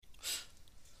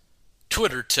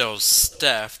Twitter tells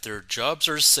staff their jobs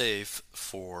are safe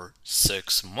for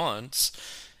 6 months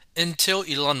until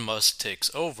Elon Musk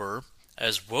takes over,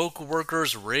 as woke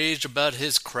workers rage about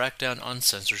his crackdown on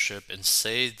censorship and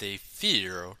say they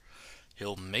fear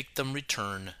he'll make them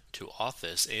return to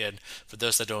office. And for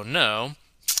those that don't know,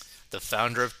 the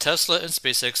founder of Tesla and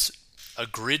SpaceX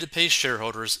agreed to pay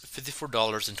shareholders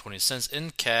 $54.20 in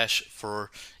cash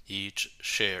for each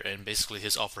share, and basically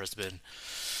his offer has been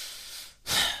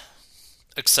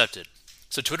accepted.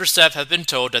 So Twitter staff have been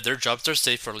told that their jobs are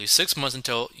safe for at least 6 months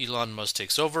until Elon Musk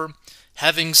takes over,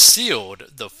 having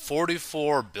sealed the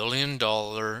 $44 billion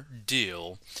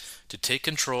deal to take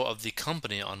control of the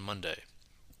company on Monday.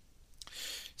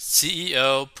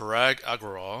 CEO Parag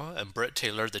Agrawal and Brett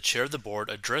Taylor, the chair of the board,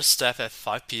 addressed staff at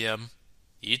 5 p.m.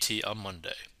 ET on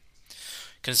Monday.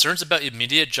 Concerns about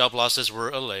immediate job losses were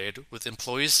allayed, with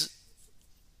employees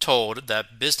told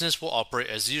that business will operate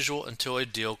as usual until a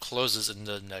deal closes in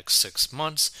the next 6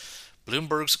 months,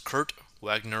 Bloomberg's Kurt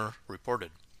Wagner reported.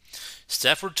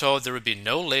 Staff were told there would be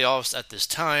no layoffs at this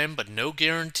time, but no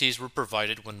guarantees were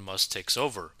provided when Musk takes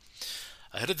over.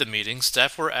 Ahead of the meeting,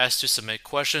 staff were asked to submit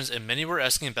questions, and many were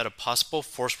asking about a possible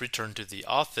forced return to the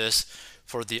office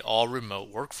for the all-remote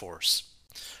workforce.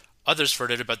 Others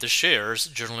fretted about the shares,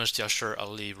 journalist Yashar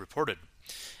Ali reported.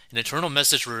 In internal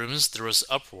message rooms, there was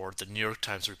uproar, the New York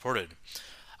Times reported.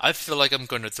 I feel like I'm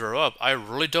going to throw up. I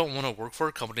really don't want to work for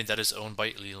a company that is owned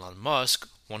by Elon Musk,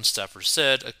 one staffer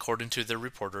said, according to the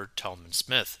reporter Talman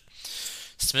Smith.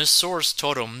 Smith's source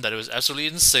told him that it was absolutely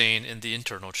insane in the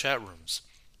internal chat rooms.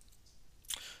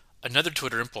 Another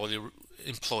Twitter employee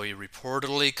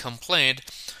reportedly complained,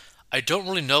 I don't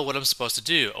really know what I'm supposed to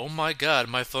do. Oh my god,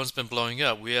 my phone's been blowing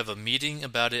up. We have a meeting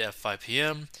about it at 5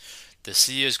 p.m. The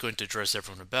CEO is going to address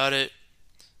everyone about it.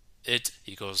 It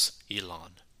equals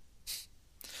Elon.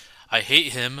 I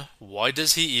hate him. Why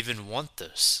does he even want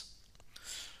this?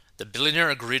 The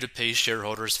billionaire agreed to pay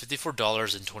shareholders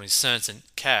 $54.20 in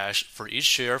cash for each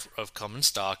share of common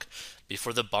stock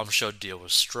before the bombshell deal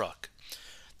was struck.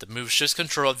 The move shifts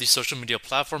control of the social media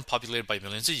platform populated by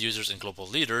millions of users and global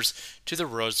leaders to the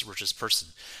world's richest person.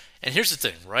 And here's the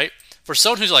thing, right? For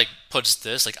someone who's puts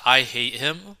this, I hate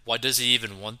him, why does he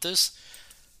even want this?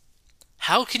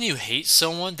 How can you hate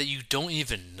someone that you don't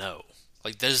even know?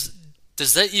 Does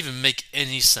that even make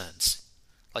any sense?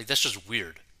 That's just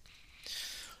weird.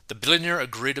 The billionaire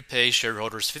agreed to pay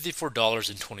shareholders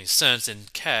 $54.20 in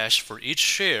cash for each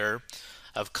share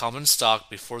of common stock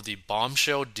before the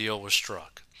bombshell deal was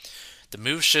struck. The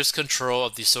move shifts control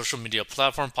of the social media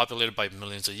platform populated by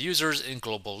millions of users and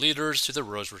global leaders to the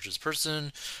world's richest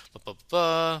person.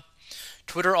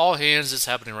 Twitter all hands is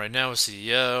happening right now with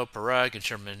CEO Parag and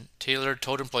Chairman Taylor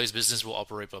told employees business will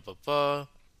operate It's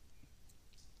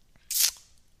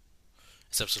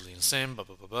absolutely insane.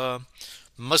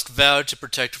 Musk vowed to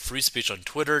protect free speech on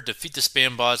Twitter, defeat the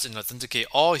spam bots, and authenticate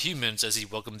all humans as he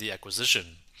welcomed the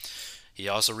acquisition. He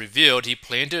also revealed he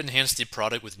planned to enhance the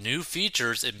product with new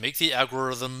features and make the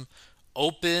algorithm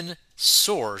open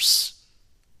source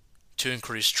to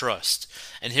increase trust.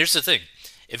 And here's the thing.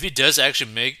 If he does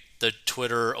actually make the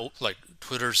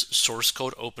Twitter's source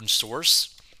code open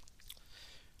source,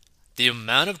 the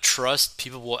amount of trust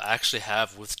people will actually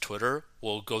have with Twitter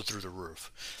will go through the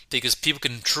roof. Because people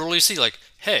can truly see,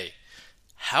 hey,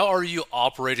 how are you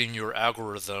operating your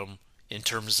algorithm in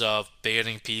terms of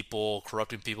banning people,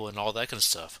 corrupting people, and all that kind of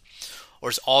stuff? Or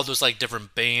is all those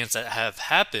different bans that have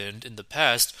happened in the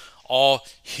past all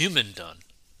human done?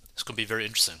 It's going to be very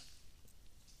interesting.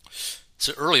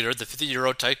 So earlier, the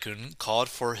 50-year-old tycoon called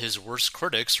for his worst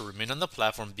critics to remain on the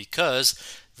platform because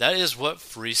that is what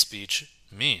free speech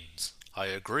means. I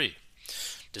agree.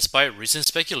 Despite recent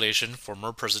speculation,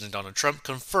 former President Donald Trump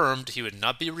confirmed he would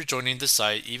not be rejoining the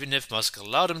site even if Musk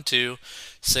allowed him to,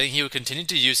 saying he would continue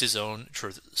to use his own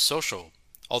Truth Social.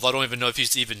 Although I don't even know if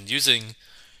he's even using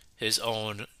his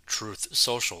own Truth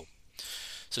Social.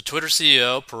 So Twitter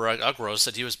CEO Parag Agrawal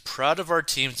said he was proud of our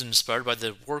teams and inspired by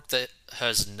the work that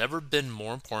has never been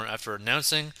more important after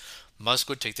announcing Musk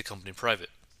would take the company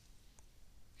private.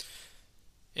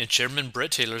 And Chairman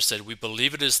Brett Taylor said, we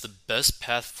believe it is the best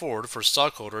path forward for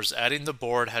stockholders, adding the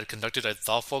board had conducted a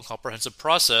thoughtful and comprehensive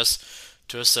process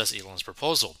to assess Elon's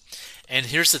proposal. And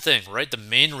here's the thing, right? The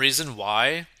main reason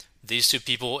why these two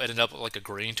people ended up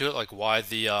agreeing to it, why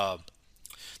the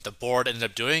board ended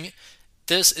up doing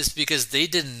this is because they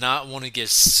did not want to get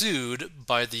sued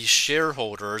by the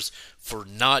shareholders for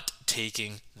not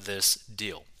taking this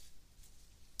deal.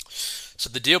 So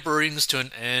the deal brings to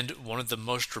an end one of the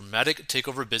most dramatic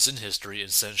takeover bids in history and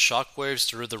sent shockwaves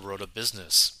through the world of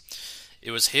business.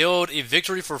 It was hailed a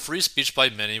victory for free speech by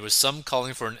many, with some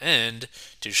calling for an end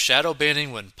to shadow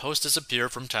banning when posts disappear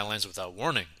from timelines without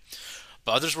warning.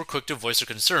 But others were quick to voice their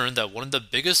concern that one of the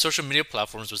biggest social media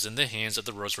platforms was in the hands of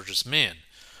the world's richest man.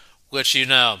 Which,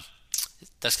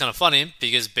 that's kind of funny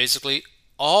because basically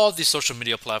all these social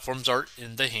media platforms are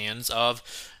in the hands of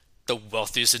the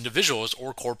wealthiest individuals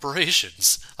or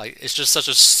corporations. Like, it's just such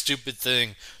a stupid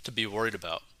thing to be worried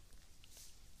about.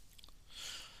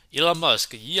 Elon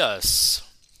Musk, yes.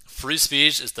 Free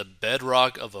speech is the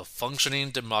bedrock of a functioning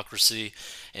democracy,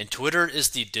 and Twitter is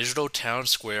the digital town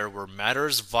square where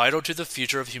matters vital to the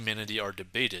future of humanity are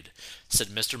debated, said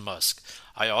Mr. Musk.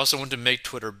 I also want to make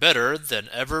Twitter better than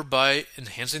ever by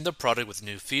enhancing the product with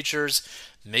new features,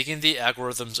 making the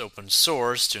algorithms open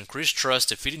source to increase trust,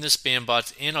 defeating the spam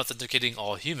bots, and authenticating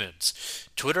all humans.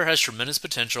 Twitter has tremendous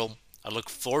potential. I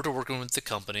look forward to working with the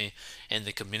company and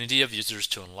the community of users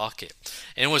to unlock it.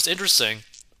 And what's interesting,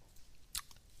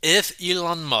 if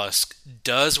Elon Musk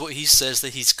does what he says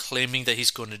that he's claiming that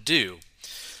he's going to do,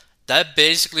 that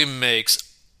basically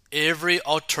makes every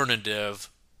alternative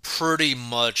pretty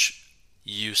much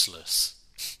useless,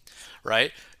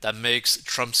 right? That makes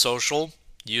Trump Social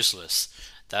useless.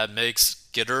 That makes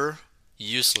Gitter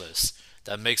useless.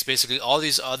 That makes basically all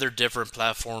these other different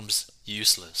platforms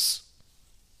useless.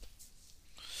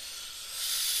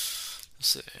 Let's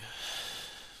see.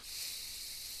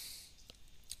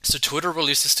 So Twitter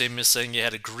released a statement saying it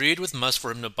had agreed with Musk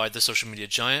for him to buy the social media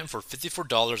giant for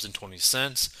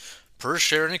 $54.20 per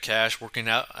share in cash, working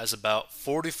out as about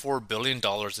 $44 billion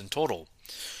in total.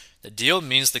 The deal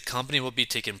means the company will be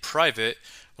taken private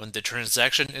when the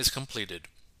transaction is completed,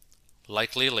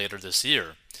 likely later this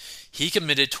year. He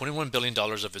committed $21 billion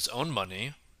of his own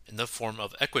money in the form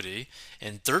of equity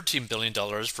and $13 billion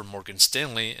from Morgan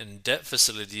Stanley in debt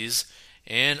facilities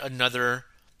and another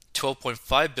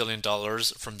 $12.5 billion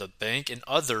from the bank and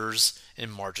others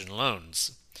in margin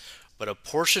loans. But a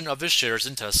portion of his shares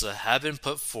in Tesla have been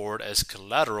put forward as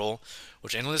collateral,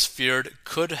 which analysts feared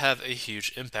could have a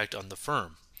huge impact on the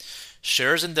firm.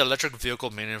 Shares in the electric vehicle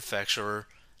manufacturer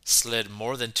slid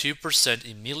more than 2%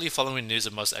 immediately following news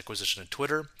of Musk's acquisition of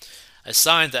Twitter, a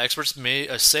sign that experts may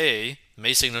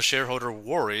signal shareholder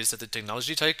worries that the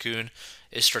technology tycoon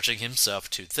is stretching himself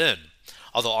too thin.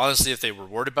 Although, honestly, if they were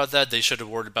worried about that, they should have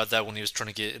worried about that when he was trying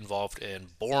to get involved in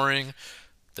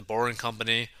the Boring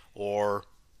Company, or,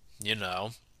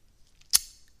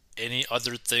 any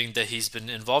other thing that he's been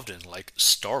involved in, like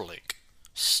Starlink,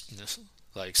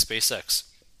 like SpaceX.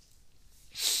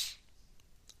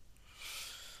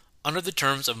 Under the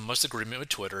terms of Musk's agreement with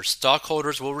Twitter,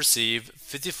 stockholders will receive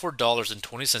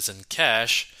 $54.20 in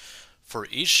cash for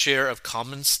each share of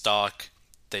common stock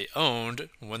they owned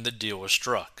when the deal was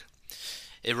struck.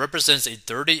 It represents a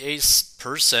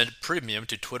 38% premium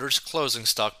to Twitter's closing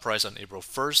stock price on April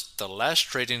 1st, the last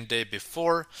trading day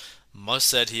before Musk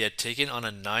said he had taken on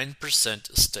a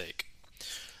 9% stake.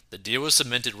 The deal was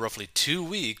cemented roughly 2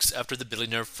 weeks after the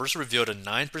billionaire first revealed a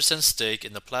 9% stake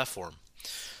in the platform.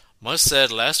 Musk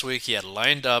said last week he had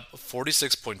lined up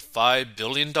 $46.5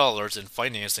 billion in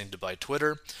financing to buy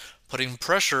Twitter, putting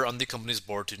pressure on the company's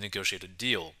board to negotiate a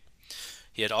deal.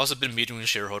 He had also been meeting with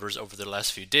shareholders over the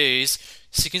last few days,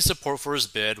 seeking support for his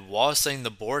bid while saying the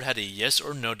board had a yes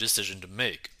or no decision to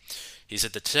make. He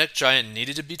said the tech giant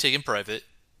needed to be taken private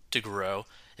to grow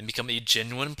and become a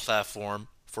genuine platform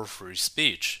for free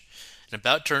speech. In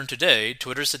About Turn today,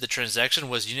 Twitter said the transaction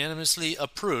was unanimously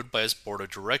approved by its board of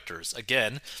directors,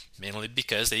 again, mainly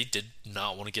because they did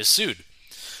not want to get sued.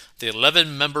 The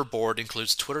 11-member board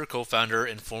includes Twitter co-founder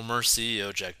and former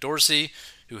CEO Jack Dorsey,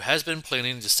 who has been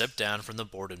planning to step down from the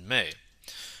board in May.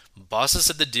 Bosses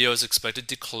said the deal is expected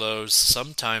to close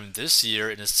sometime this year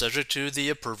and is subject to the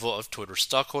approval of Twitter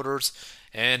stockholders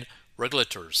and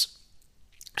regulators.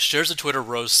 Shares of Twitter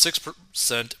rose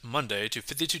 6% Monday to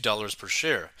 $52 per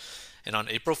share, and on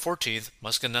April 14th,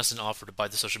 Musk announced an offer to buy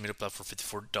the social media platform for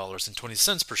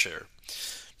 $54.20 per share.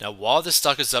 Now, while the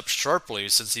stock is up sharply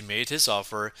since he made his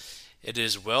offer, it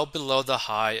is well below the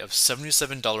high of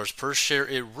 $77 per share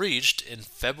it reached in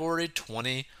February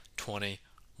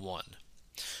 2021.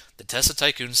 The Tesla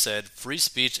tycoon said, "Free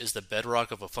speech is the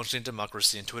bedrock of a functioning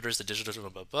democracy, and Twitter is the digital."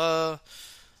 Blah, blah,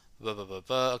 blah, blah, blah,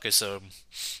 blah. Okay, so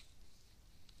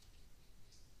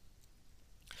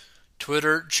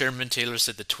Twitter Chairman Taylor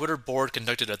said the Twitter board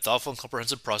conducted a thoughtful and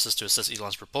comprehensive process to assess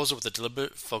Elon's proposal with a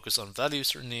deliberate focus on value,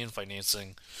 certainty, and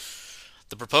financing.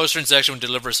 The proposed transaction would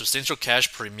deliver a substantial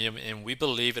cash premium, and we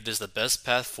believe it is the best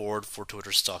path forward for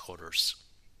Twitter stockholders.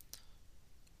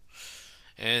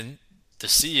 And the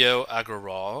CEO,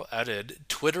 Agrawal, added,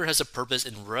 Twitter has a purpose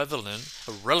and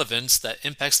relevance that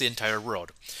impacts the entire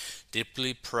world.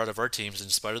 Deeply proud of our teams,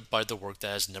 inspired by the work that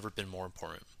has never been more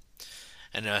important.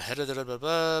 And ahead of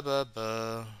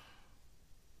the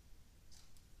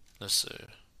let's see.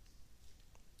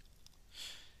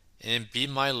 And be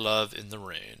my love in the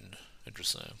rain.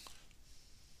 Interesting.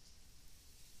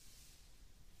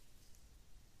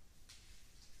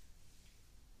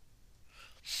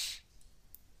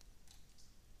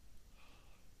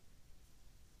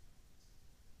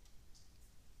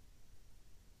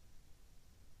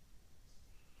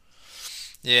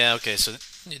 Yeah, okay, so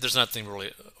there's nothing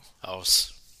really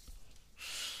else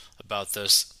about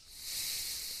this.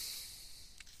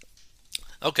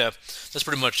 Okay, that's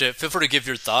pretty much it. Feel free to give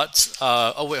your thoughts.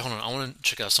 Oh wait, hold on. I want to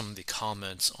check out some of the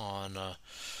comments on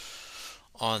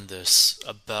this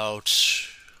about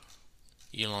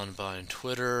Elon buying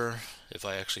Twitter. If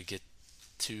I actually get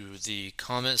to the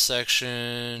comment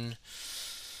section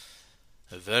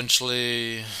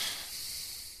eventually,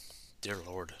 dear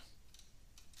Lord.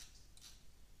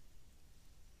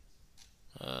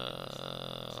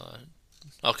 Uh,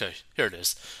 Okay, here it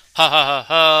is. Ha ha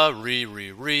ha ha,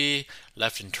 re.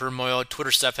 Left in turmoil. Twitter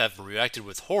staff have reacted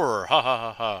with horror. Ha ha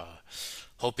ha ha.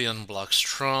 Hope he unblocks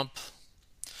Trump.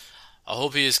 I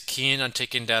hope he is keen on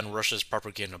taking down Russia's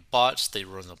propaganda bots. They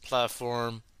ruin the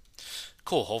platform.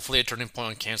 Cool. Hopefully, a turning point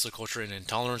on cancel culture and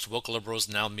intolerance. Woke liberals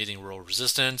now meeting real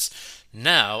resistance.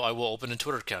 Now, I will open a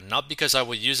Twitter account, not because I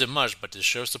will use it much, but to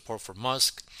show support for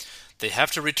Musk. They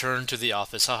have to return to the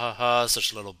office. Ha ha ha.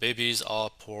 Such little babies.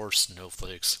 All poor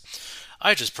snowflakes.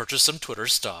 I just purchased some Twitter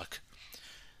stock.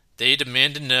 They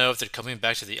demand to know if they're coming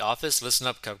back to the office. Listen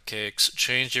up, cupcakes.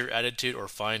 Change your attitude or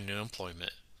find new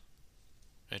employment.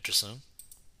 Interesting.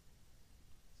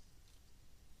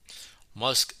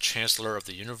 Musk, Chancellor of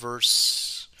the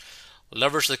Universe.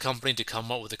 Leverage the company to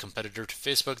come up with a competitor to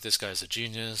Facebook. This guy's a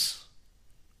genius.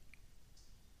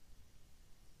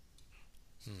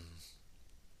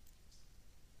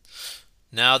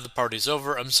 Now the party's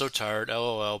over. I'm so tired.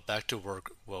 LOL. Back to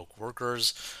work, woke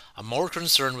workers. I'm more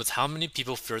concerned with how many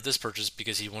people fear this purchase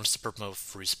because he wants to promote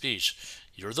free speech.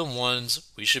 You're the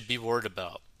ones we should be worried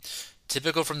about.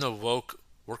 Typical from the woke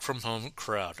work from home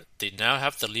crowd. They now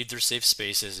have to leave their safe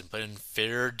spaces and put in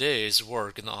fair days'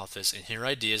 work in the office and hear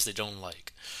ideas they don't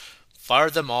like. Fire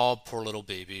them all, poor little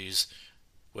babies.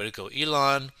 Way to go,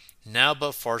 Elon. Now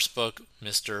but farce book,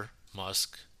 Mr.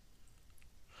 Musk.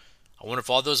 I wonder if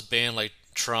all those banned like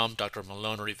Trump, Dr.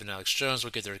 Malone, or even Alex Jones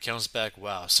will get their accounts back.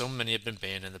 Wow, so many have been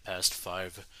banned in the past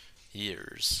 5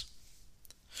 years.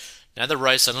 Now the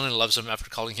right suddenly loves him after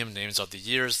calling him names all the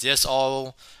years. Yes,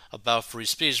 all about free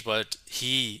speech, but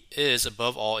he is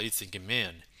above all a thinking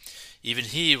man. Even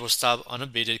he will stop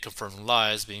unabated confirmed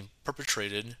lies being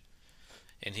perpetrated,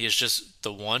 and he is just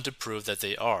the one to prove that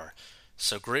they are.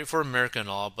 So great for America and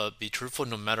all, but be truthful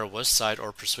no matter what side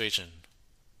or persuasion.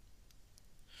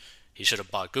 He should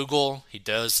have bought Google. He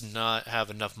does not have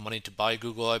enough money to buy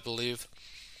Google, I believe.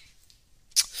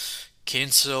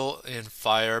 Cancel and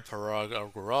fire Parag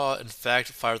Agrawal. In fact,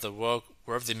 fire the woke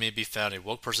wherever they may be found. A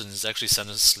woke person is actually sound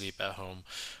asleep at home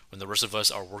when the rest of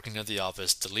us are working at the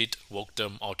office. Delete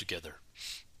wokedom altogether.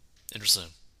 Interesting.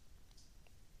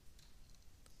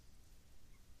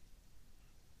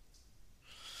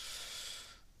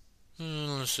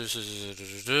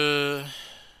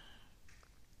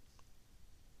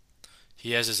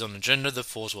 He has his own agenda. The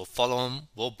fools will follow him.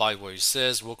 We'll buy what he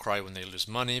says. We'll cry when they lose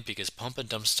money because pump and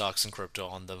dump stocks and crypto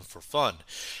on them for fun.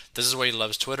 This is why he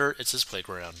loves Twitter. It's his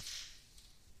playground.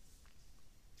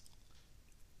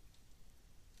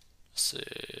 Let's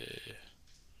see.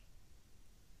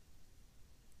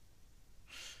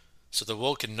 So the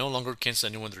woke can no longer cancel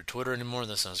anyone through Twitter anymore.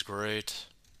 That sounds great.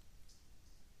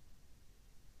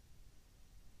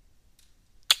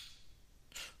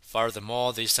 Fire them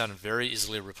all. They sound very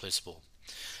easily replaceable.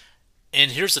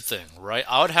 And here's the thing, right?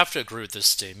 I would have to agree with this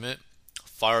statement.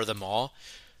 Fire them all.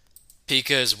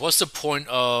 Because what's the point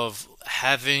of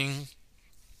having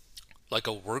like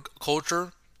a work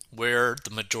culture where the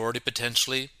majority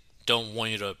potentially don't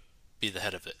want you to be the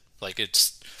head of it? Like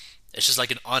it's just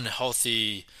like an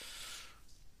unhealthy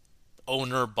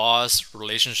owner boss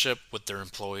relationship with their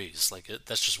employees.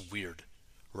 That's just weird,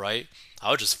 right?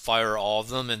 I would just fire all of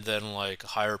them and then like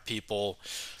hire people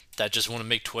that just want to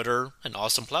make Twitter an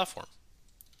awesome platform.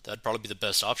 That'd probably be the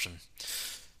best option.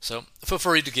 So feel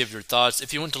free to give your thoughts.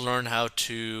 If you want to learn how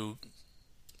to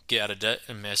get out of debt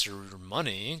and master your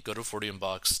money, go to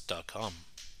 40inbox.com.